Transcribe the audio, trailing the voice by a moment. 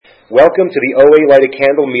Welcome to the OA Light a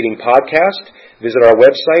Candle Meeting podcast. Visit our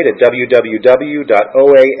website at www.oalaig.org,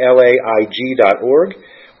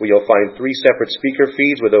 where you'll find 3 separate speaker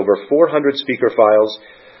feeds with over 400 speaker files,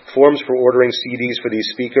 forms for ordering CDs for these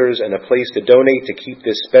speakers, and a place to donate to keep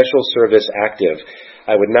this special service active.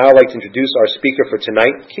 I would now like to introduce our speaker for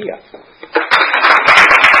tonight, Kia.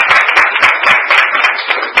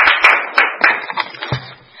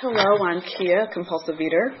 Hello, I'm Kia, compulsive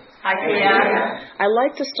eater. Hi, Kia. I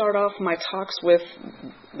like to start off my talks with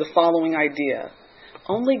the following idea.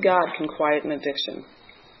 Only God can quiet an addiction.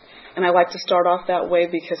 And I like to start off that way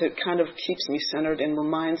because it kind of keeps me centered and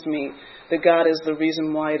reminds me that God is the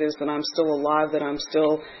reason why it is that I'm still alive, that I'm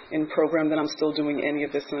still in program, that I'm still doing any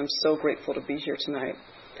of this, and I'm so grateful to be here tonight.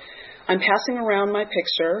 I'm passing around my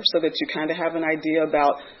picture so that you kind of have an idea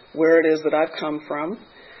about where it is that I've come from.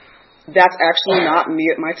 That's actually not me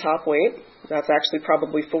at my top weight. That's actually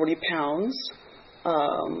probably 40 pounds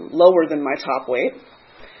lower than my top weight.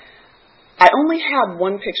 I only have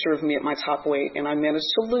one picture of me at my top weight, and I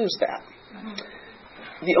managed to lose that.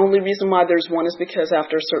 The only reason why there's one is because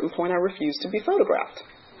after a certain point I refused to be photographed.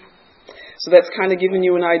 So that's kind of giving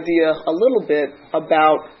you an idea a little bit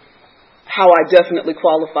about how I definitely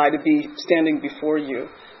qualify to be standing before you.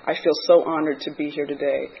 I feel so honored to be here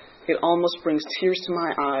today. It almost brings tears to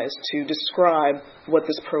my eyes to describe what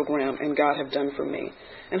this program and God have done for me.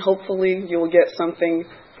 And hopefully you'll get something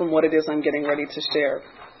from what it is I'm getting ready to share.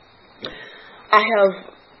 I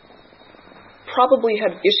have probably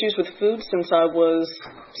had issues with food since I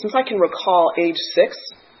can recall age 6.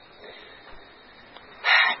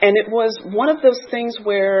 And it was one of those things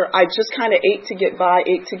where I just kind of ate to get by,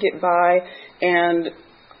 and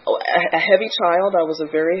a heavy child. I was a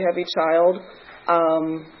very heavy child.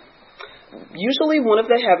 Usually one of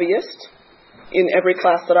the heaviest in every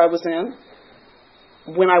class that I was in.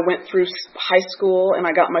 When I went through high school and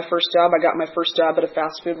I got my first job at a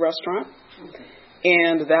fast food restaurant.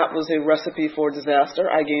 And that was a recipe for disaster.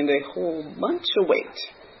 I gained a whole bunch of weight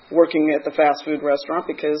working at the fast food restaurant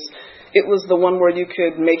because it was the one where you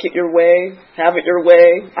could make it your way, have it your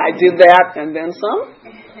way. I did that and then some.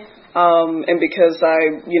 And because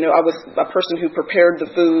I was a person who prepared the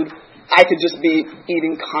food, I could just be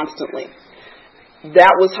eating constantly.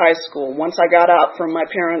 That was high school. Once I got out from my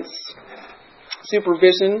parents'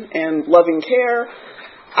 supervision and loving care,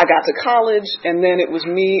 I got to college, and then it was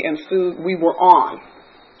me and food. We were on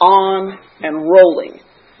and rolling.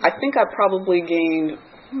 I think I probably gained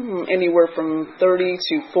anywhere from 30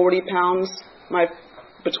 to 40 pounds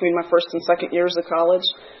between my first and second years of college,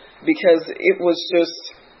 because it was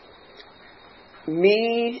just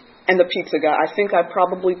me and the pizza guy. I think I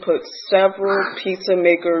probably put several pizza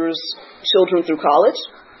makers' children through college.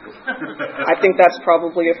 I think that's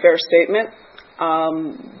probably a fair statement.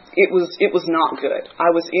 It was not good.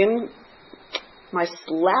 I was in my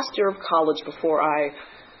last year of college before I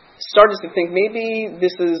started to think maybe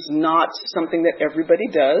this is not something that everybody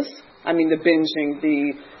does. I mean, the binging,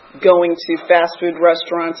 the going to fast food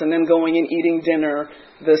restaurants and then going and eating dinner,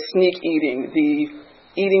 the sneak eating, the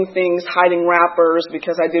eating things, hiding wrappers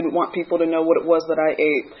because I didn't want people to know what it was that I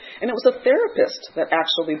ate. And it was a therapist that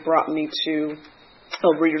actually brought me to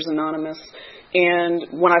Overeaters Anonymous. And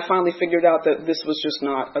when I finally figured out that this was just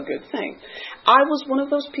not a good thing, I was one of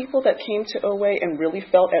those people that came to OA and really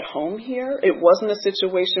felt at home here. It wasn't a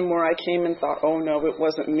situation where I came and thought, oh no, it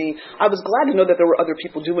wasn't me. I was glad to know that there were other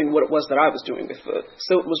people doing what it was that I was doing with food.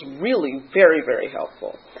 So it was really very, very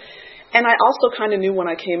helpful. And I also kind of knew when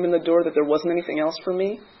I came in the door that there wasn't anything else for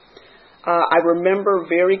me. I remember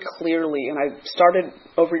very clearly, and I started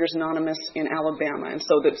Overeaters Anonymous in Alabama, and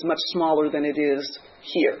so that's much smaller than it is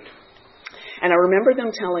here. And I remember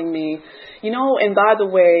them telling me, and by the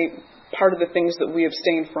way, part of the things that we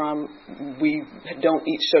abstain from, we don't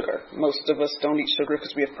eat sugar. Most of us don't eat sugar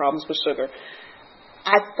because we have problems with sugar.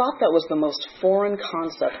 I thought that was the most foreign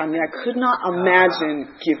concept. I mean, I could not imagine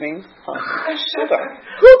giving up sugar.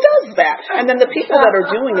 Who does that? And then the people that are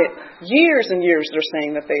doing it, years and years, they're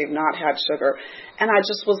saying that they've not had sugar. And I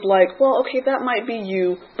just was like, well, okay, that might be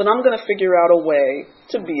you, but I'm going to figure out a way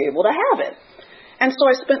to be able to have it. And so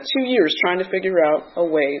I spent 2 years trying to figure out a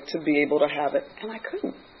way to be able to have it, and I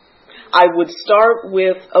couldn't. I would start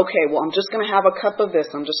with, okay, well, I'm just going to have a cup of this.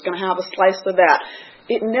 I'm just going to have a slice of that.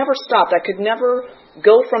 It never stopped. I could never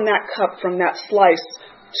go from that cup, from that slice,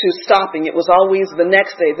 to stopping. It was always the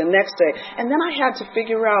next day. And then I had to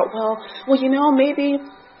figure out, well, maybe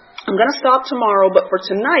I'm going to stop tomorrow, but for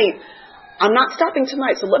tonight, I'm not stopping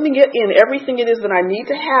tonight. So let me get in everything it is that I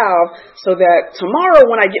need to have so that tomorrow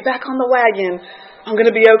when I get back on the wagon, I'm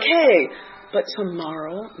going to be okay. But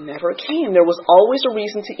tomorrow never came. There was always a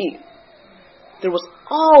reason to eat. There was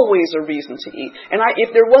always a reason to eat. And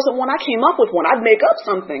if there wasn't one, I came up with one. I'd make up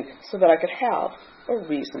something so that I could have a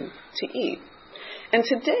reason to eat. And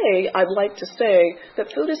today, I'd like to say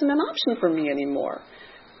that food isn't an option for me anymore.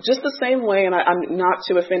 Just the same way, and I'm not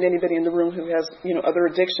to offend anybody in the room who has, other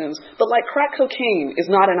addictions, but like crack cocaine is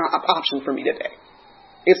not an option for me today.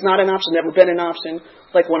 It's not an option, never been an option.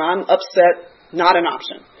 Like when I'm upset, not an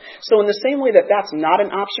option. So in the same way that that's not an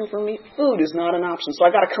option for me, food is not an option. So I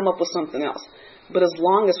got to come up with something else. But as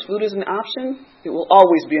long as food is an option, it will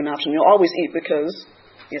always be an option. You'll always eat because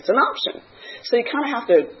it's an option. So you kind of have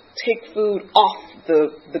to take food off the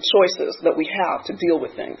choices that we have to deal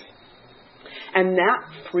with things. And that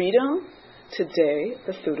freedom, today,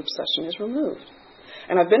 the food obsession is removed.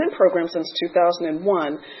 And I've been in programs since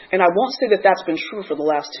 2001, and I won't say that that's been true for the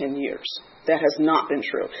last 10 years. That has not been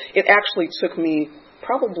true. It actually took me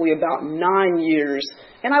probably about 9 years,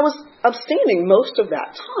 and I was abstaining most of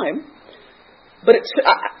that time, but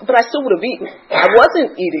I still would have eaten. I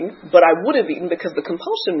wasn't eating, but I would have eaten because the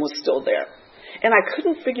compulsion was still there. And I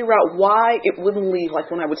couldn't figure out why it wouldn't leave. Like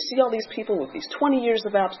when I would see all these people with these 20 years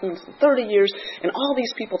of abstinence and 30 years, and all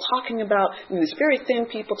these people talking about, these very thin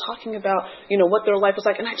people talking about, what their life was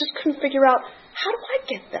like, and I just couldn't figure out, how do I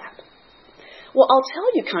get that? Well, I'll tell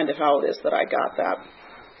you kind of how it is that I got that.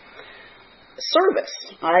 Service.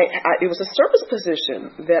 It was a service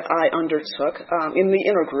position that I undertook in the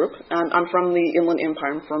intergroup. I'm from the Inland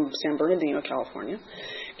Empire. I'm from San Bernardino, California.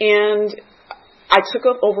 And I took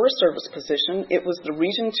over a service position. It was the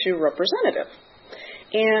Region 2 representative.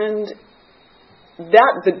 And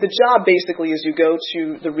the job basically is you go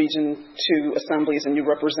to the Region 2 assemblies and you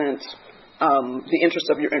represent the interests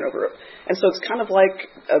of your intergroup. And so it's kind of like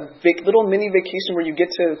a big little mini vacation where you get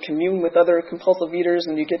to commune with other compulsive eaters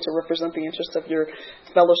and you get to represent the interests of your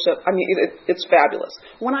fellowship. I mean, it's fabulous.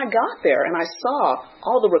 When I got there and I saw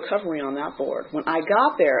all the recovery on that board, when I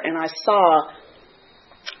got there and I saw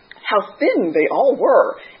how thin they all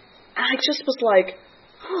were, I just was like,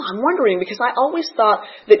 I'm wondering, because I always thought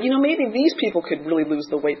that, maybe these people could really lose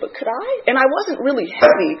the weight, but could I? And I wasn't really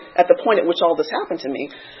heavy at the point at which all this happened to me,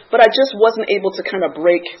 but I just wasn't able to kind of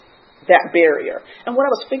break that barrier. And what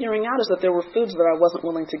I was figuring out is that there were foods that I wasn't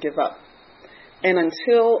willing to give up. And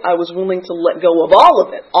until I was willing to let go of all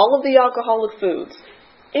of it, all of the alcoholic foods,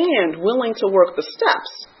 and willing to work the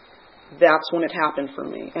steps, that's when it happened for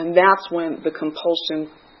me. And that's when the compulsion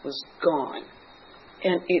was gone.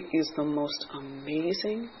 And it is the most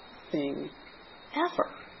amazing thing ever.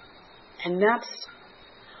 And that's,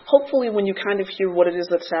 hopefully when you kind of hear what it is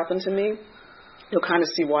that's happened to me, you'll kind of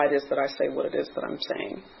see why it is that I say what it is that I'm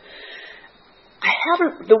saying.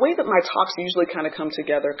 The way that my talks usually kind of come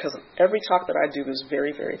together, because every talk that I do is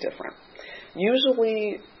very, very different.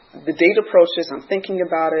 Usually the date approaches, I'm thinking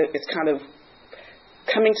about it, it's kind of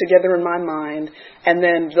coming together in my mind, and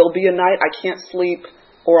then there'll be a night I can't sleep,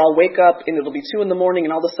 or I'll wake up and it'll be 2 a.m.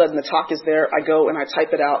 and all of a sudden the talk is there. I go and I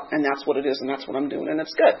type it out and that's what it is and that's what I'm doing and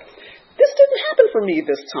it's good. This didn't happen for me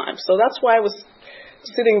this time. So that's why I was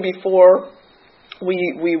sitting before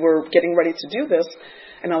we were getting ready to do this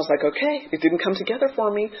and I was like, okay, it didn't come together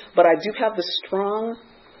for me, but I do have this strong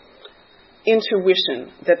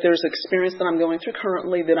intuition that there's experience that I'm going through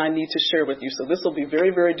currently that I need to share with you. So this will be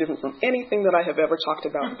very, very different from anything that I have ever talked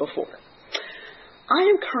about before. I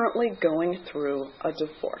am currently going through a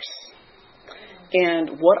divorce.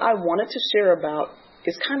 And what I wanted to share about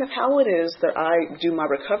is kind of how it is that I do my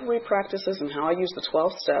recovery practices and how I use the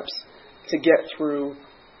 12 steps to get through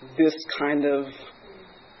this kind of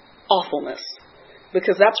awfulness.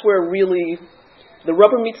 Because that's where really the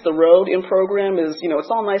rubber meets the road in program is, it's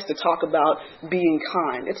all nice to talk about being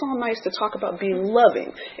kind. It's all nice to talk about being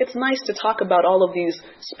loving. It's nice to talk about all of these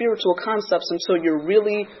spiritual concepts until your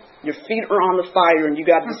feet are on the fire and you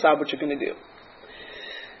got to decide what you're going to do.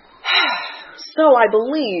 So I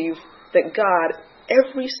believe that God,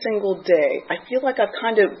 every single day, I feel like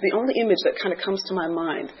the only image that kind of comes to my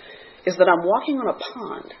mind is that I'm walking on a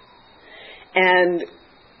pond. And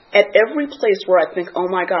at every place where I think, oh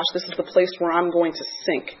my gosh, this is the place where I'm going to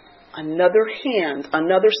sink, another hand,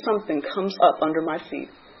 another something comes up under my feet.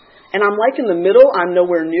 And I'm like in the middle. I'm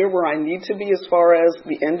nowhere near where I need to be as far as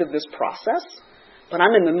the end of this process. But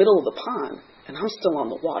I'm in the middle of the pond, and I'm still on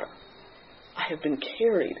the water. I have been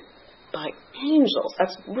carried by angels.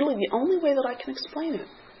 That's really the only way that I can explain it.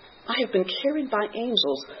 I have been carried by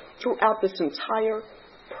angels throughout this entire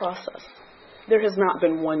process. There has not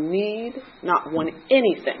been one need, not one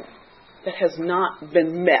anything that has not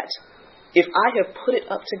been met. If I have put it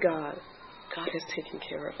up to God, God has taken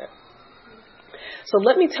care of it. So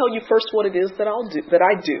let me tell you first what it is that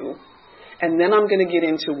I do, and then I'm going to get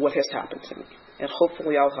into what has happened to me. And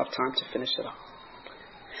hopefully I'll have time to finish it off.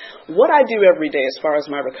 what I do every day as far as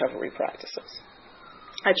my recovery practices,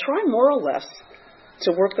 I try more or less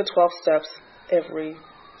to work the 12 steps every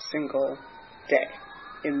single day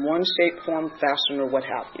in one shape, form, fashion, or what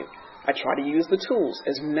have you. I try to use the tools,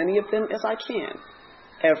 as many of them as I can,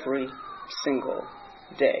 every single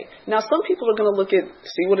day. Now, some people are going to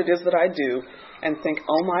see what it is that I do and think,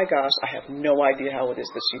 oh my gosh, I have no idea how it is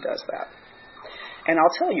that she does that. And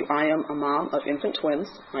I'll tell you, I am a mom of infant twins.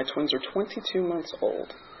 My twins are 22 months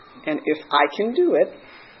old. And if I can do it,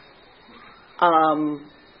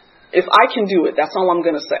 that's all I'm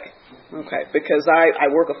going to say. Okay, because I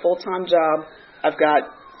work a full-time job. I've got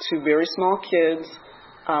 2 very small kids,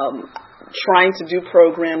 trying to do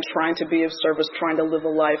programs, trying to be of service, trying to live a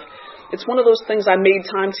life. It's one of those things. I made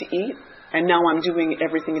time to eat, and now I'm doing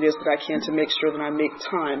everything it is that I can to make sure that I make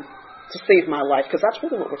time to save my life, because that's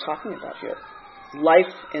really what we're talking about here,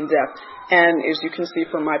 life and death. And as you can see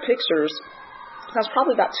from my pictures, that's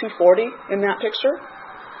probably about 240 in that picture.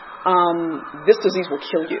 This disease will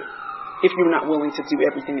kill you if you're not willing to do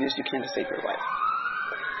everything it is you can to save your life.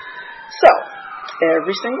 So,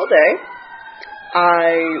 every single day,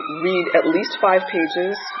 I read at least 5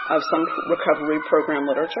 pages of some recovery program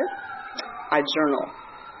literature. I journal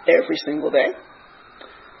every single day.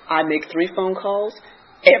 I make 3 phone calls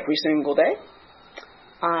every single day.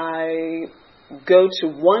 I go to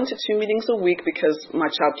 1 to 2 meetings a week because my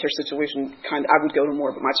child care situation I would go to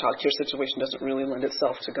more, but my child care situation doesn't really lend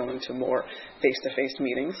itself to going to more face-to-face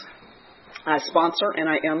meetings. I sponsor, and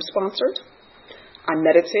I am sponsored. I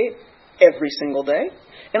meditate every single day.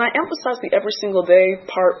 And I emphasize the every single day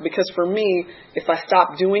part because for me, if I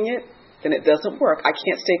stop doing it, then it doesn't work. I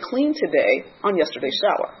can't stay clean today on yesterday's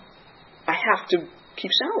shower. I have to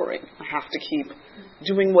keep showering. I have to keep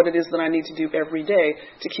doing what it is that I need to do every day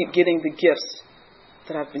to keep getting the gifts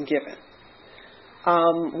that I've been given.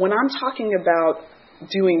 When I'm talking about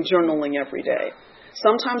doing journaling every day,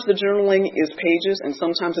 sometimes the journaling is pages and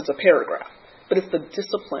sometimes it's a paragraph, but it's the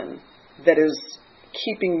discipline that is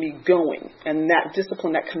keeping me going, and that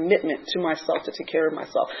discipline, that commitment to myself to take care of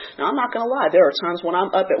myself. Now, I'm not going to lie. There are times when I'm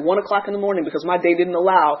up at 1 o'clock in the morning because my day didn't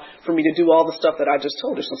allow for me to do all the stuff that I just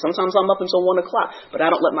told you. So sometimes I'm up until 1 o'clock, but I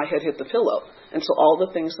don't let my head hit the pillow until all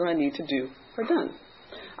the things that I need to do are done.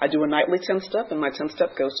 I do a nightly 10-step, and my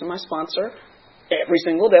 10-step goes to my sponsor every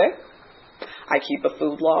single day. I keep a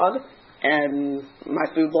food log, and my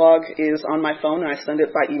food log is on my phone, and I send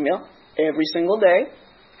it by email every single day.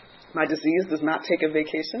 My disease does not take a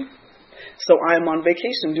vacation. So I am on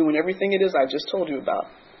vacation doing everything it is I just told you about.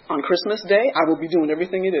 On Christmas Day, I will be doing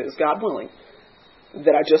everything it is, God willing,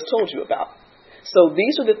 that I just told you about. So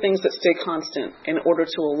these are the things that stay constant in order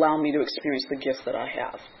to allow me to experience the gifts that I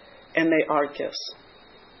have. And they are gifts.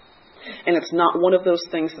 And it's not one of those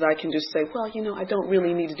things that I can just say, well, I don't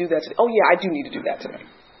really need to do that today. Oh, yeah, I do need to do that today.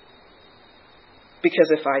 Because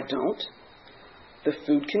if I don't, the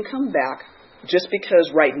food can come back. Just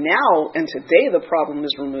because right now and today the problem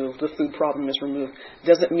is removed, the food problem is removed,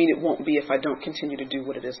 doesn't mean it won't be if I don't continue to do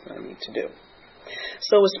what it is that I need to do.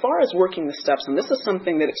 So as far as working the steps, and this is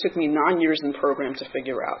something that it took me 9 years in program to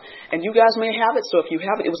figure out, and you guys may have it, so if you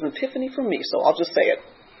have it, it was an epiphany for me, so I'll just say it.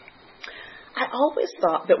 I always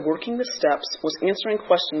thought that working the steps was answering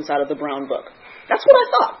questions out of the Brown Book. That's what I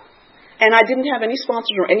thought. And I didn't have any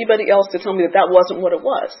sponsors or anybody else to tell me that that wasn't what it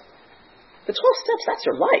was. The 12 steps, that's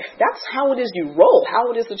your life. That's how it is you roll, how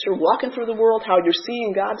it is that you're walking through the world, how you're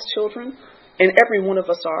seeing God's children, and every one of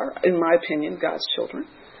us are, in my opinion, God's children.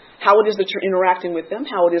 How it is that you're interacting with them,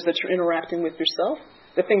 how it is that you're interacting with yourself,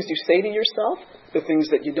 the things you say to yourself, the things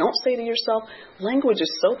that you don't say to yourself. Language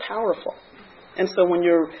is so powerful. And so when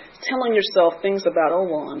you're telling yourself things about, oh,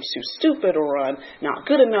 well, I'm too stupid, or I'm not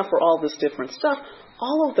good enough, or all this different stuff,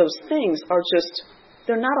 all of those things are just,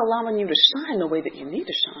 they're not allowing you to shine the way that you need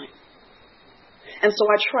to shine. And so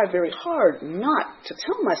I try very hard not to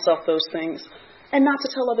tell myself those things and not to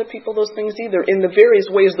tell other people those things either in the various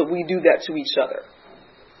ways that we do that to each other.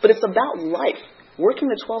 But it's about life. Working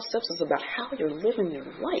the 12 steps is about how you're living your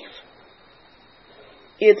life.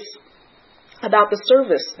 It's about the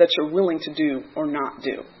service that you're willing to do or not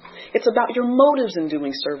do. It's about your motives in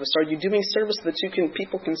doing service. Are you doing service so that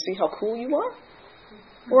people can see how cool you are?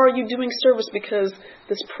 Or are you doing service because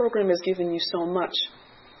this program has given you so much?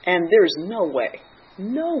 And there's no way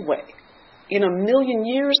in a million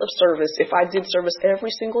years of service, if I did service every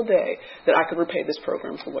single day, that I could repay this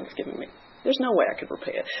program for what it's given me. There's no way I could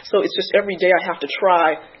repay it. So it's just every day I have to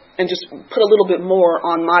try and just put a little bit more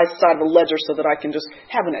on my side of the ledger so that I can just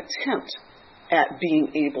have an attempt at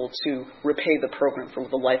being able to repay the program for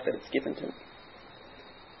the life that it's given to me.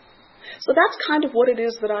 So that's kind of what it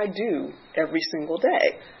is that I do every single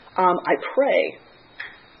day. I pray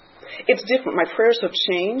it's different. My prayers have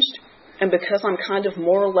changed, and because I'm kind of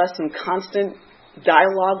more or less in constant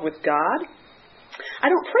dialogue with God, I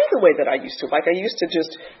don't pray the way that I used to. Like, I used to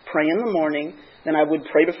just pray in the morning, then I would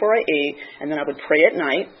pray before I ate, and then I would pray at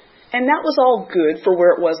night, and that was all good for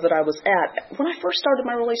where it was that I was at. When I first started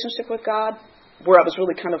my relationship with God, where I was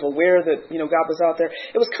really kind of aware that, God was out there,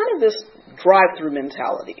 it was kind of this drive-through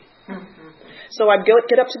mentality. So I'd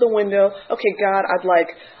get up to the window, okay, God, I'd like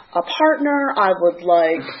a partner, I would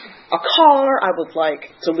like a car, I would like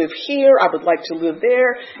to live here, I would like to live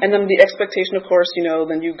there, and then the expectation, of course,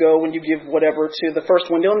 then you go and you give whatever to the first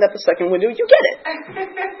window, and at the second window you get it.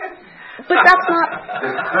 But that's not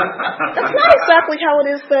exactly how it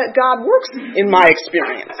is that God works in my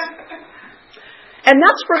experience. And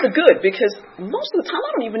that's for the good, because most of the time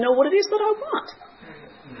I don't even know what it is that I want.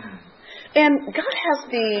 And God has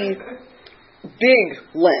the big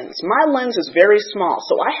lens. My lens is very small,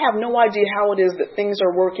 so I have no idea how it is that things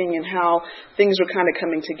are working and how things are kind of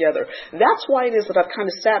coming together. That's why it is that I've kind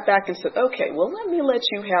of sat back and said, okay, well, let me let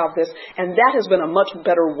you have this. And that has been a much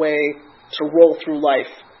better way to roll through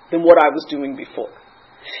life than what I was doing before.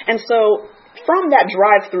 And so from that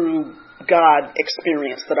drive-through God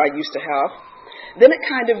experience that I used to have, then it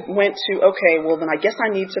kind of went to, okay, well, then I guess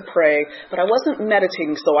I need to pray, but I wasn't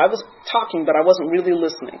meditating, so I was talking, but I wasn't really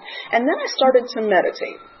listening. And then I started to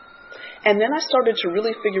meditate. And then I started to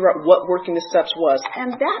really figure out what working the steps was.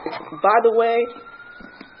 And that, by the way,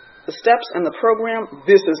 the steps and the program,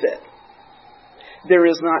 this is it. There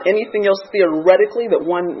is not anything else theoretically that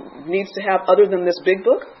one needs to have other than this big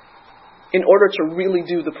book in order to really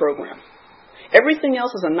do the program. Everything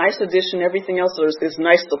else is a nice addition. Everything else is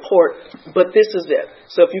nice support, but this is it.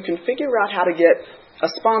 So if you can figure out how to get a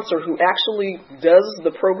sponsor who actually does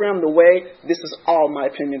the program the way, this is all my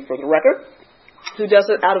opinion for the record, who does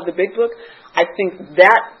it out of the big book, I think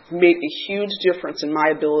that made a huge difference in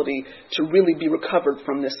my ability to really be recovered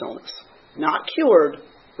from this illness. Not cured,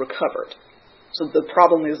 recovered. So the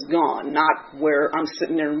problem is gone, not where I'm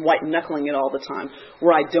sitting there and white-knuckling it all the time,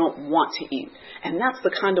 where I don't want to eat. And that's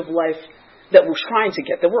the kind of life that we're trying to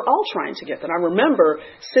get, that we're all trying to get. And I remember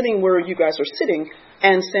sitting where you guys are sitting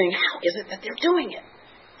and saying, how is it that they're doing it?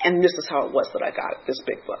 And this is how it was that I got it, this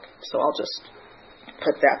big book. So I'll just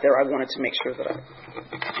put that there. I wanted to make sure that I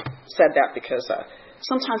said that because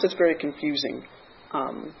sometimes it's very confusing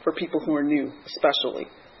for people who are new, especially,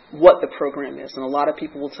 what the program is. And a lot of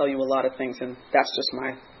people will tell you a lot of things, and that's just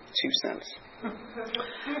my 2 cents.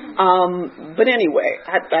 But anyway,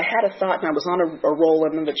 I had a thought and I was on a roll,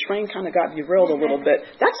 and then the train kind of got derailed a little bit.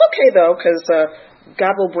 That's okay though, because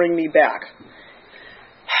God will bring me back.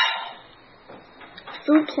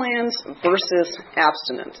 Food plans versus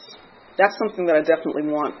abstinence. That's something that I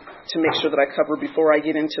definitely want to make sure that I cover before I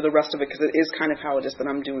get into the rest of it, because it is kind of how it is that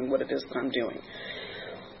I'm doing what it is that I'm doing.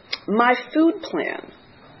 My food plan,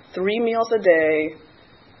 3 meals a day,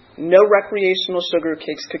 no recreational sugar,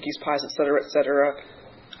 cakes, cookies, pies, etc., etc.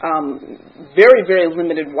 Very, very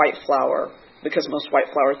limited white flour, because most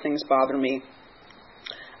white flour things bother me.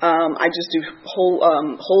 I just do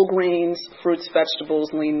whole grains, fruits,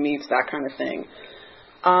 vegetables, lean meats, that kind of thing.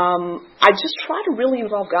 I just try to really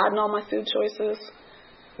involve God in all my food choices.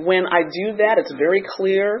 When I do that, it's very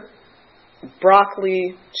clear.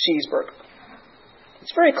 Broccoli, cheeseburger.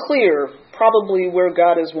 It's very clear probably where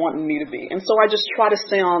God is wanting me to be. And so I just try to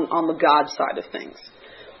stay on the God side of things.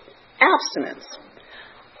 Abstinence.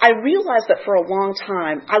 I realized that for a long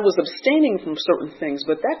time I was abstaining from certain things,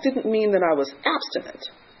 but that didn't mean that I was abstinent.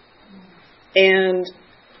 And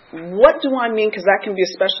what do I mean? Because that can be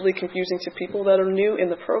especially confusing to people that are new in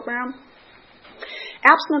the program.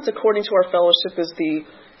 Abstinence, according to our fellowship, is the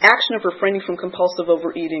action of refraining from compulsive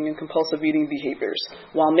overeating and compulsive eating behaviors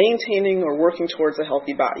while maintaining or working towards a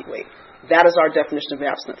healthy body weight. That is our definition of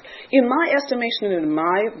abstinence. In my estimation and in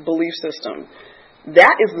my belief system,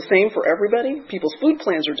 that is the same for everybody. People's food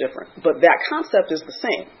plans are different, but that concept is the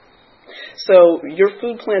same. So your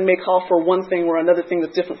food plan may call for one thing or another thing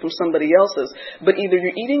that's different from somebody else's, but either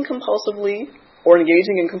you're eating compulsively or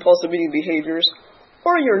engaging in compulsive eating behaviors,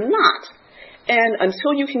 or you're not. And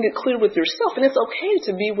until you can get clear with yourself, and it's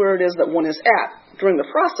okay to be where it is that one is at during the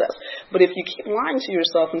process, but if you keep lying to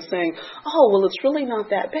yourself and saying, oh, well, it's really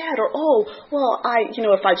not that bad, or, oh, well,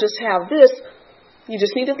 if I just have this, you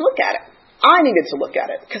just need to look at it. I needed to look at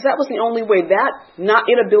it, because that was the only way, that not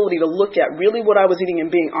inability to look at really what I was eating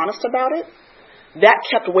and being honest about it, that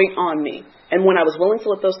kept weight on me. And when I was willing to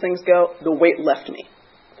let those things go, the weight left me.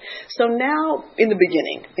 So now, in the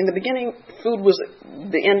beginning, food was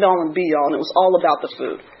the end-all and be-all, and it was all about the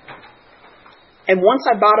food. And once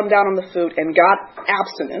I bottomed out on the food and got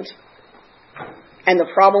abstinent, and the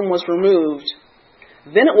problem was removed,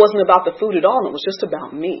 then it wasn't about the food at all, and it was just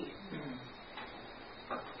about me.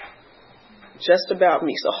 Just about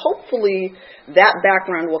me. So hopefully that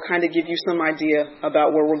background will kind of give you some idea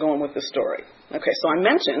about where we're going with the story. Okay, so I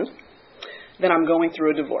mentioned that I'm going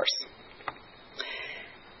through a divorce.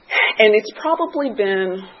 And it's probably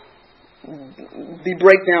been, the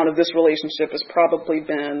breakdown of this relationship has probably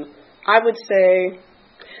been, I would say,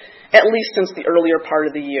 at least since the earlier part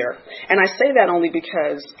of the year. And I say that only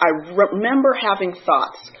because I remember having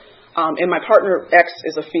thoughts. And my partner, X,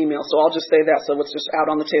 is a female, so I'll just say that, so it's just out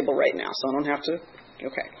on the table right now, so I don't have to,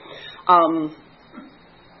 okay.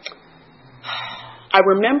 I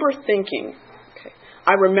remember thinking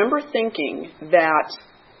that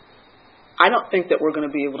I don't think that we're going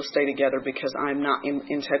to be able to stay together because I'm not in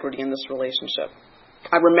integrity in this relationship.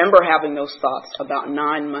 I remember having those thoughts about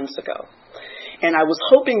 9 months ago. And I was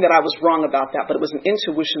hoping that I was wrong about that, but it was an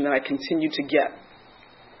intuition that I continued to get.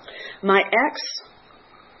 My ex,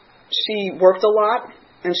 she worked a lot,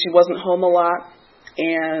 and she wasn't home a lot,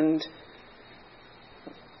 and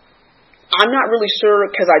I'm not really sure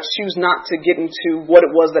because I choose not to get into what it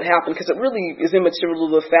was that happened because it really is immaterial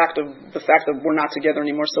to the fact that we're not together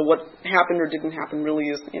anymore. So what happened or didn't happen really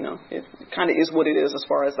is, it kind of is what it is as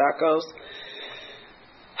far as that goes.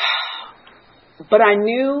 But I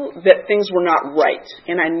knew that things were not right,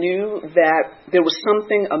 and I knew that there was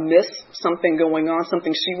something amiss, something going on,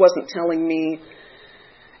 something she wasn't telling me.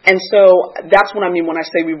 And so that's what I mean when I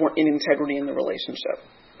say we weren't in integrity in the relationship.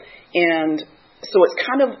 And so it's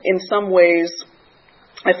kind of, in some ways,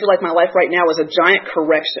 I feel like my life right now is a giant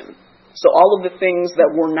correction. So all of the things that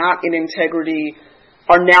were not in integrity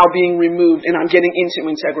are now being removed, and I'm getting into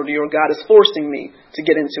integrity, or God is forcing me to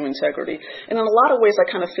get into integrity. And in a lot of ways, I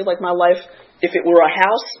kind of feel like my life, if it were a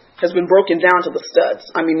house, has been broken down to the studs.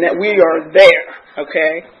 I mean, that we are there,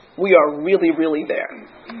 okay? We are really, really there.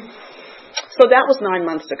 So that was 9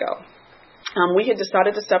 months ago. We had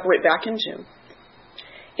decided to separate back in June.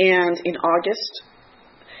 And in August,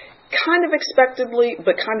 kind of expectedly,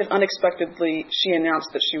 but kind of unexpectedly, she announced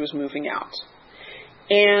that she was moving out.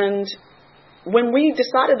 And when we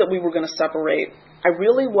decided that we were going to separate, I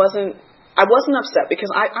wasn't upset because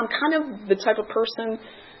I'm kind of the type of person,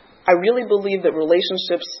 I really believe that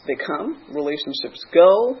relationships, they come, relationships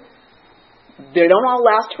go. They don't all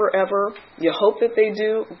last forever. You hope that they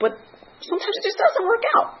do, but sometimes it just doesn't work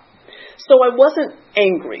out. So I wasn't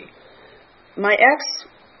angry. My ex,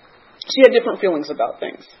 she had different feelings about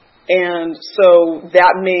things. And so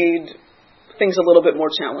that made things a little bit more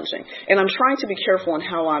challenging. And I'm trying to be careful in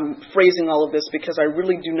how I'm phrasing all of this because I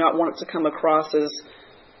really do not want it to come across as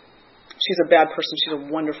she's a bad person. She's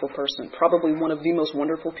a wonderful person. Probably one of the most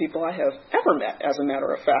wonderful people I have ever met, as a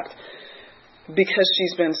matter of fact. Because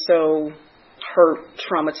she's been so hurt,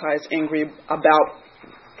 traumatized, angry about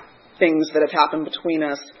things that have happened between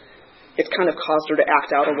us, it's kind of caused her to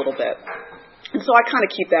act out a little bit. And so I kind of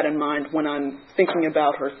keep that in mind when I'm thinking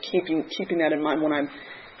about her, keeping that in mind when I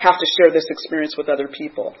have to share this experience with other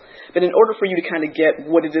people. But in order for you to kind of get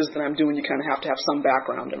what it is that I'm doing, you kind of have to have some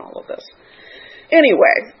background in all of this.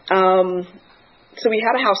 Anyway, so we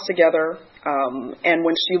had a house together, and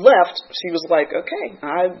when she left, she was like, okay,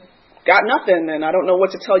 I've got nothing, and I don't know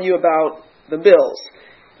what to tell you about the bills.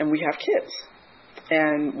 And we have kids,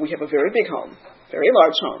 and we have a very big home, very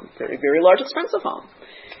large home, very, very large, expensive home.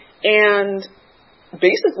 And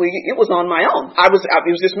basically, it was on my own. It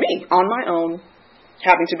was just me, on my own,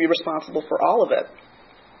 having to be responsible for all of it.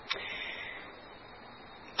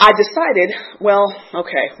 I decided, well,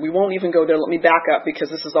 okay, we won't even go there. Let me back up because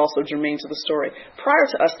this is also germane to the story. Prior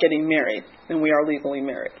to us getting married, and we are legally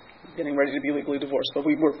married, getting ready to be legally divorced, but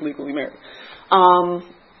we were legally married.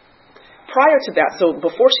 Prior to that, so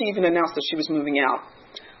before she even announced that she was moving out,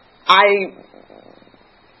 I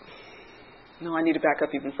need to back up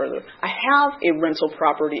even further. I have a rental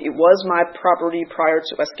property. It was my property prior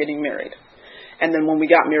to us getting married. And then when we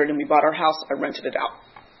got married and we bought our house, I rented it out.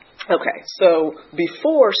 Okay, so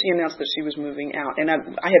before she announced that she was moving out, and I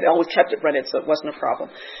had always kept it rented, so it wasn't a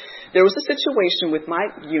problem. There was a situation with my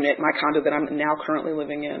unit, my condo that I'm now currently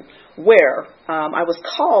living in, where I was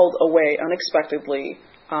called away unexpectedly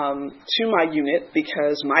to my unit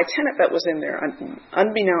because my tenant that was in there,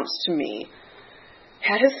 unbeknownst to me,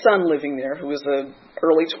 had his son living there who was the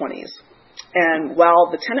early 20s. And while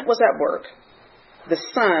the tenant was at work, the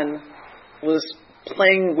son was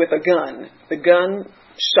playing with a gun. The gun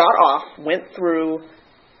shot off, went through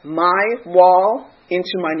my wall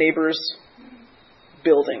into my neighbor's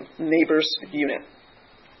building, neighbor's unit.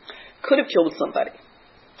 Could have killed somebody.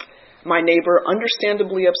 My neighbor,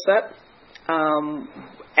 understandably upset,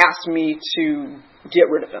 asked me to get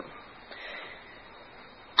rid of him.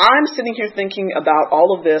 I'm sitting here thinking about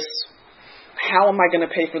all of this. How am I going to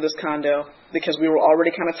pay for this condo? Because we were already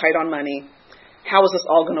kind of tight on money. How is this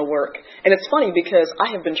all going to work? And it's funny because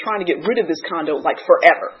I have been trying to get rid of this condo like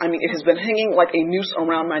forever. I mean, it has been hanging like a noose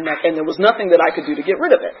around my neck, and there was nothing that I could do to get rid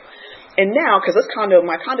of it. And now, because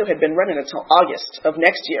my condo had been rented until August of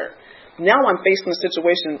next year, now I'm facing a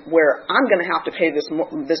situation where I'm going to have to pay this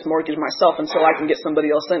mortgage myself until I can get somebody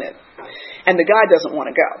else in it. And the guy doesn't want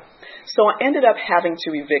to go. So I ended up having to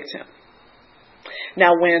evict him.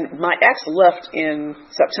 Now, when my ex left in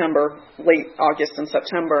September, late August and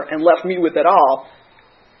September, and left me with it all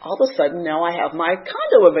of a sudden now I have my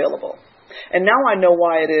condo available. And now I know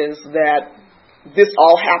why it is that this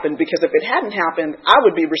all happened, because if it hadn't happened, I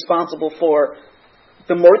would be responsible for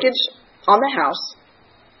the mortgage on the house,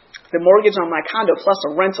 the mortgage on my condo, plus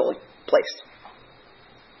a rental place.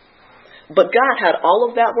 But God had all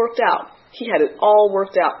of that worked out. He had it all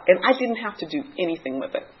worked out, and I didn't have to do anything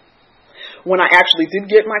with it. When I actually did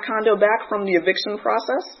get my condo back from the eviction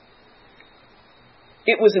process,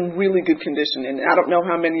 it was in really good condition, and I don't know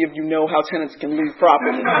how many of you know how tenants can leave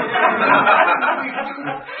property.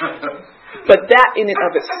 But that in and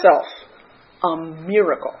of itself, a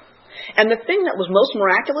miracle. And the thing that was most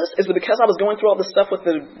miraculous is that because I was going through all this stuff with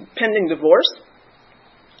the pending divorce,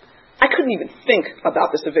 I couldn't even think about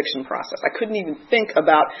this eviction process. I couldn't even think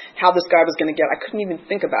about how this guy was going to get. I couldn't even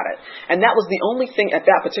think about it. And that was the only thing at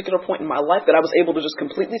that particular point in my life that I was able to just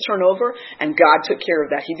completely turn over, and God took care of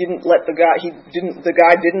that. He didn't let the guy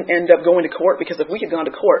didn't end up going to court, because if we had gone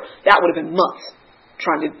to court, that would have been months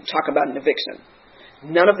trying to talk about an eviction.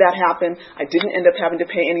 None of that happened. I didn't end up having to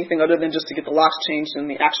pay anything other than just to get the locks changed in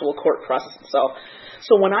the actual court process itself.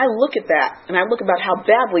 So when I look at that, and I look about how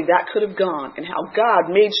badly that could have gone, and how God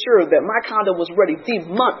made sure that my condo was ready the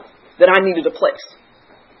month that I needed a place.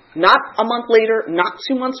 Not a month later, not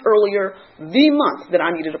 2 months earlier, the month that I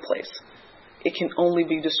needed a place. It can only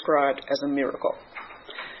be described as a miracle.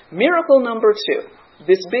 Miracle number 2,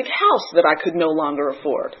 this big house that I could no longer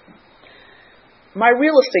afford. My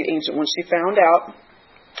real estate agent, when she found out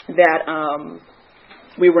that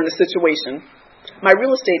we were in a situation, my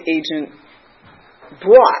real estate agent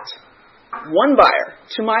brought one buyer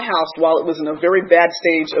to my house while it was in a very bad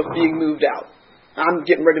stage of being moved out. I'm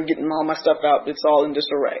getting ready to get all my stuff out. It's all in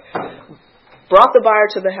disarray. Brought the buyer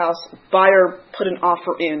to the house. Buyer put an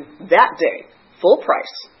offer in that day, full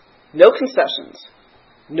price, no concessions,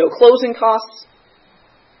 no closing costs.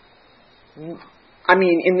 I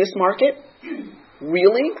mean, in this market,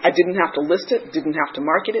 really, I didn't have to list it, didn't have to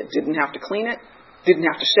market it, didn't have to clean it, didn't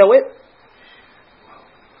have to show it.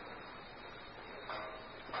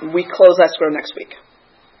 We close escrow next week.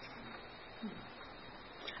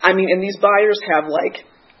 I mean, and these buyers have like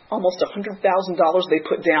almost $100,000 they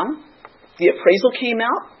put down. The appraisal came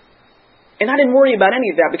out. And I didn't worry about any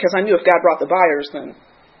of that, because I knew if God brought the buyers, then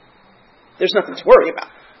there's nothing to worry about.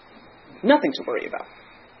 Nothing to worry about.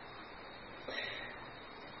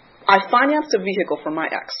 I financed a vehicle for my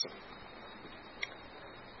ex.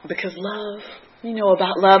 Because love, you know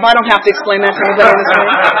about love. I don't have to explain that to anybody in this room.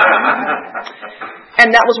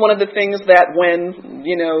 And that was one of the things that when,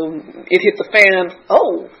 it hit the fan,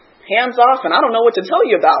 hands off, and I don't know what to tell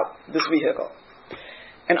you about this vehicle.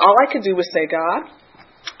 And all I could do was say, God,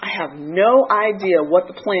 I have no idea what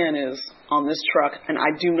the plan is on this truck, and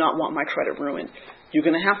I do not want my credit ruined. You're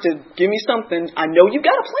going to have to give me something. I know you've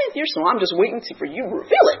got a plan here, so I'm just waiting for you to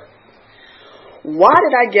reveal it. Why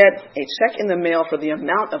did I get a check in the mail for the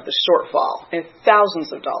amount of the shortfall, and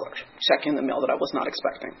thousands of dollars check in the mail that I was not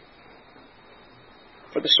expecting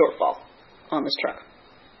for the shortfall on this truck?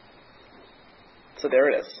 So there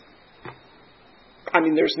it is. I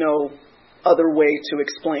mean, there's no other way to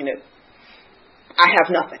explain it. I have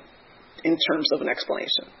nothing in terms of an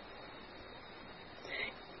explanation.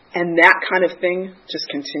 And that kind of thing just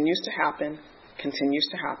continues to happen, continues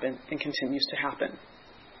to happen, and continues to happen.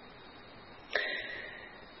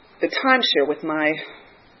 The timeshare with my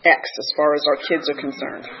ex, as far as our kids are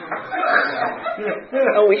concerned.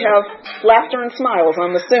 We have laughter and smiles.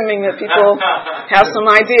 I'm assuming that people have some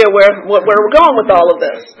idea where we're going with all of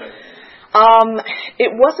this.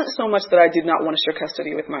 It wasn't so much that I did not want to share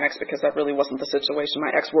custody with my ex, because that really wasn't the situation.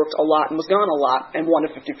 My ex worked a lot and was gone a lot and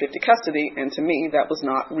wanted 50-50 custody, and to me that was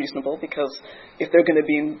not reasonable, because if they're going to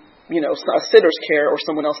be in, a sitter's care or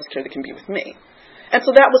someone else's care, they can be with me. And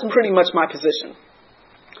so that was pretty much my position.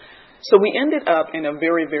 So we ended up in a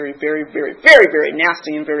very, very, very, very, very, very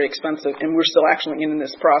nasty and very expensive, and we're still actually in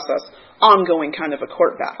this process, ongoing kind of a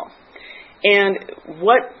court battle. And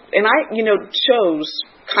I chose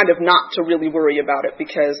kind of not to really worry about it,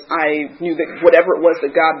 because I knew that whatever it was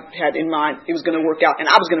that God had in mind, it was going to work out, and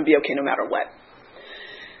I was going to be okay no matter what.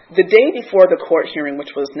 The day before the court hearing,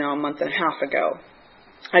 which was now a month and a half ago,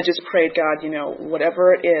 I just prayed, God,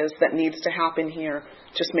 whatever it is that needs to happen here,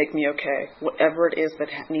 just make me okay. Whatever it is that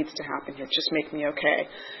needs to happen here, just make me okay.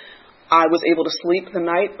 I was able to sleep the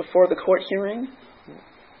night before the court hearing.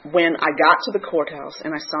 When I got to the courthouse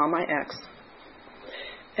and I saw my ex,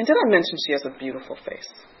 and did I mention she has a beautiful face?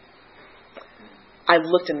 I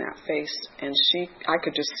looked in that face and I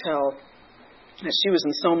could just tell that she was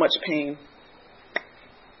in so much pain.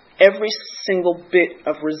 Every single bit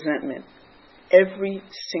of resentment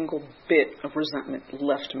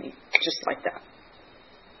left me just like that.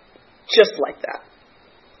 Just like that.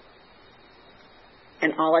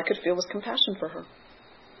 And all I could feel was compassion for her.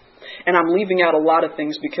 And I'm leaving out a lot of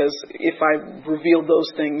things because if I revealed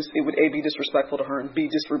those things, it would A, be disrespectful to her, and B,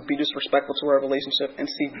 be disrespectful to our relationship, and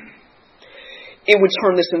C, it would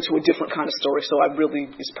turn this into a different kind of story. So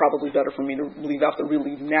it's probably better for me to leave out the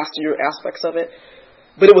really nastier aspects of it.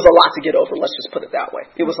 But it was a lot to get over, let's just put it that way.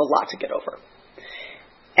 It was a lot to get over.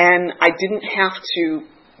 And I didn't have to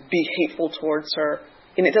be hateful towards her.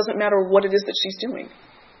 And it doesn't matter what it is that she's doing.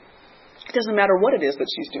 It doesn't matter what it is that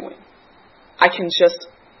she's doing. I can just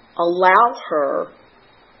allow her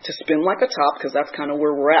to spin like a top, because that's kind of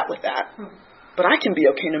where we're at with that. But I can be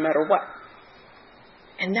okay no matter what.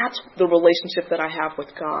 And that's the relationship that I have with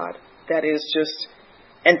God. That is just,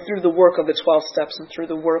 and through the work of the 12 steps and through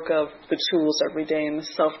the work of the tools every day and the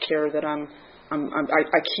self-care that I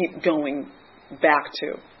keep going back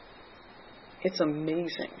to. It's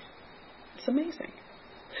amazing. It's amazing.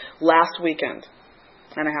 Last weekend,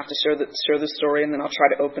 and I have to share the story, and then I'll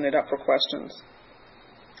try to open it up for questions.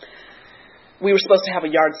 We were supposed to have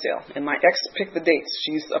a yard sale, and my ex picked the dates.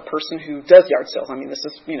 She's a person who does yard sales. I mean, this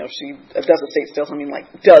is, she does estate sales. I mean, like,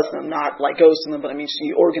 does them, not like goes to them, but I mean,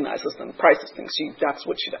 she organizes them, prices things. That's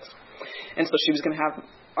what she does. And so she was going to have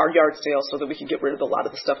our yard sale so that we could get rid of a lot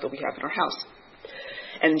of the stuff that we have in our house.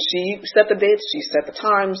 And she set the dates, she set the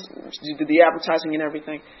times, she did the advertising and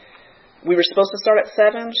everything. We were supposed to start at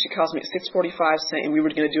 7. She calls me at 6:45 saying we were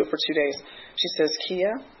going to do it for 2 days. She says,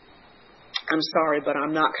 Kia, I'm sorry, but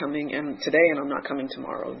I'm not coming today and I'm not coming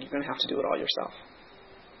tomorrow. You're going to have to do it all yourself.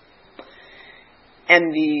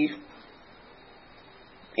 And the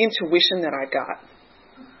intuition that I got,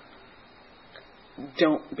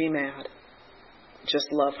 don't be mad.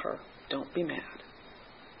 Just love her. Don't be mad.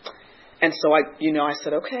 And so I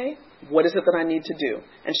said, okay, what is it that I need to do?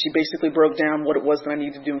 And she basically broke down what it was that I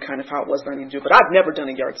needed to do and kind of how it was that I needed to do. But I've never done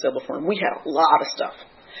a yard sale before, and we had a lot of stuff.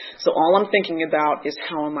 So all I'm thinking about is,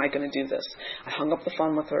 how am I going to do this? I hung up the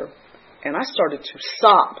phone with her, and I started to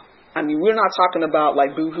sob. I mean, we're not talking about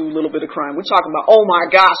like boo-hoo, little bit of crying. We're talking about, oh my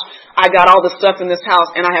gosh, I got all this stuff in this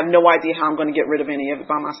house, and I have no idea how I'm going to get rid of any of it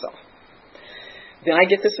by myself. Then I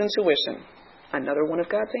get this intuition, another one of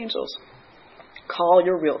God's angels. Call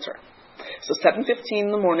your realtor. So 7:15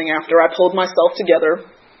 in the morning, after I pulled myself together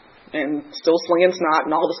and still slinging snot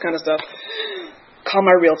and all this kind of stuff, call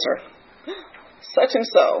my realtor. Such and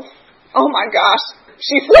so. Oh my gosh,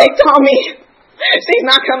 she flaked on me. She's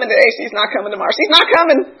not coming today. She's not coming tomorrow. She's not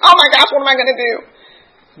coming. Oh my gosh, what am I going to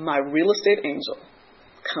do? My real estate angel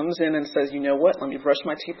comes in and says, you know what? Let me brush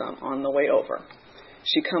my teeth on the way over.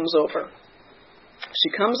 She comes over.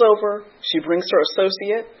 She brings her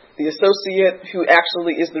associate, the associate who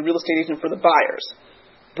actually is the real estate agent for the buyers.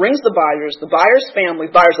 Brings the buyers' family,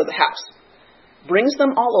 buyers of the house. Brings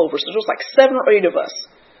them all over. So there's like 7 or 8 of us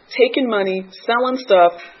taking money, selling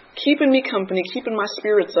stuff, keeping me company, keeping my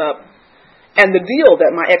spirits up. And the deal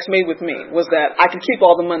that my ex made with me was that I could keep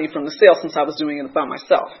all the money from the sale since I was doing it by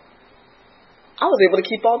myself. I was able to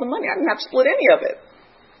keep all the money. I didn't have to split any of it.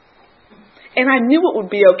 And I knew it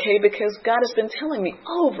would be okay because God has been telling me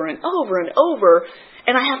over and over and over.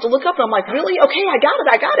 And I have to look up and I'm like, really? Okay, I got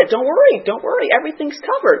it. Don't worry. Everything's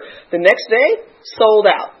covered. The next day,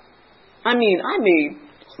 sold out. I mean, I made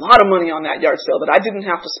a lot of money on that yard sale that I didn't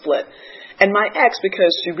have to split. And my ex,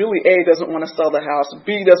 because she really, A, doesn't want to sell the house,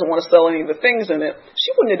 B, doesn't want to sell any of the things in it,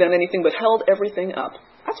 she wouldn't have done anything but held everything up.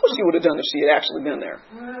 That's what she would have done if she had actually been there.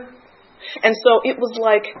 And so it was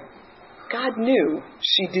like, God knew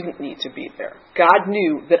she didn't need to be there. God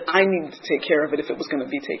knew that I needed to take care of it if it was going to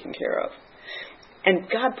be taken care of. And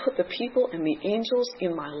God put the people and the angels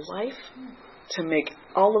in my life to make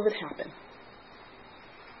all of it happen.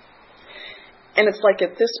 And it's like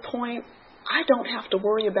at this point, I don't have to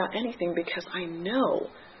worry about anything because I know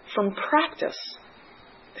from practice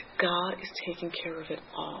that God is taking care of it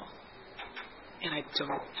all. And I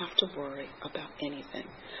don't have to worry about anything.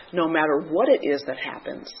 No matter what it is that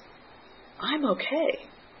happens, I'm okay.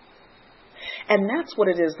 And that's what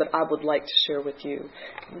it is that I would like to share with you.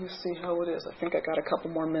 Let me see how it is. I think I got a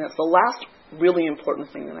couple more minutes. The last really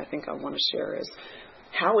important thing that I think I want to share is,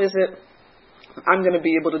 how is it I'm going to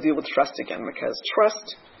be able to deal with trust again? Because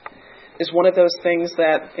trust is one of those things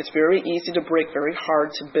that it's very easy to break, very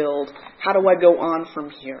hard to build. How do I go on from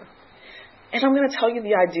here? And I'm going to tell you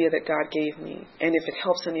the idea that God gave me. And if it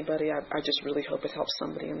helps anybody, I just really hope it helps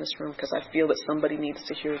somebody in this room, because I feel that somebody needs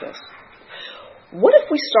to hear this. What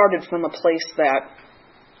if we started from a place that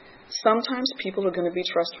sometimes people are going to be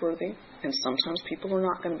trustworthy and sometimes people are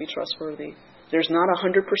not going to be trustworthy? There's not a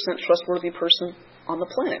 100% trustworthy person on the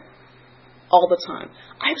planet all the time.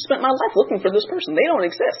 I've spent my life looking for this person. They don't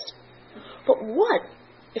exist. But what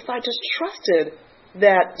if I just trusted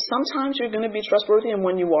that sometimes you're going to be trustworthy, and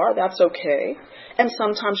when you are, that's okay, and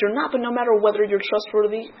sometimes you're not, but no matter whether you're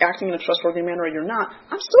trustworthy, acting in a trustworthy manner or you're not,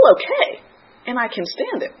 I'm still okay, and I can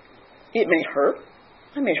stand it. It may hurt.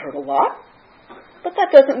 I may hurt a lot, but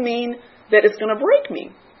that doesn't mean that it's going to break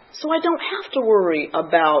me. So I don't have to worry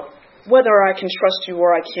about whether I can trust you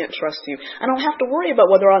or I can't trust you. I don't have to worry about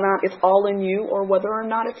whether or not it's all in you or whether or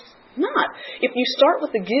not it's not. If you start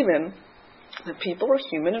with the given that people are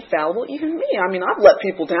human and fallible, even me. I mean, I've let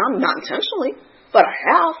people down, not intentionally, but I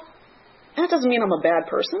have. And that doesn't mean I'm a bad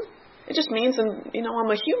person. It just means, I'm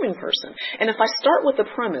a human person. And if I start with the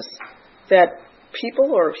premise that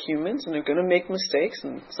people are humans and they're going to make mistakes,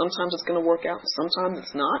 and sometimes it's going to work out, and sometimes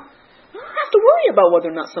it's not, I don't have to worry about whether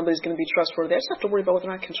or not somebody's going to be trustworthy. I just have to worry about whether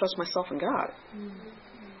or not I can trust myself and God.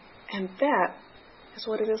 And that is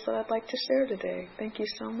what it is that I'd like to share today. Thank you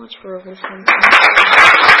so much for listening.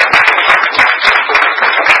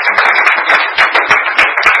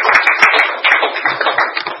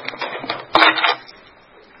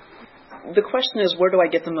 The question is, where do I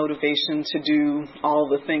get the motivation to do all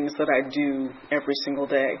the things that I do every single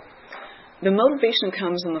day? The motivation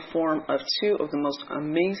comes in the form of two of the most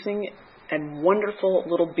amazing and wonderful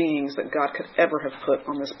little beings that God could ever have put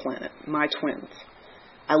on this planet, my twins.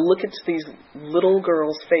 I look at these little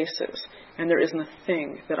girls' faces, and there isn't a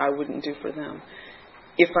thing that I wouldn't do for them.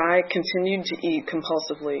 If I continued to eat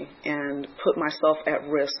compulsively and put myself at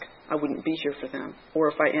risk, I wouldn't be here for them. Or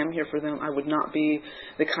if I am here for them, I would not be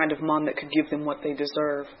the kind of mom that could give them what they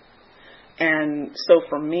deserve. And so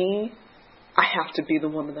for me, I have to be the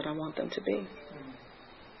woman that I want them to be.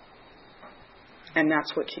 And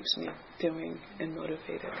that's what keeps me doing and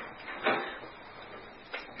motivated.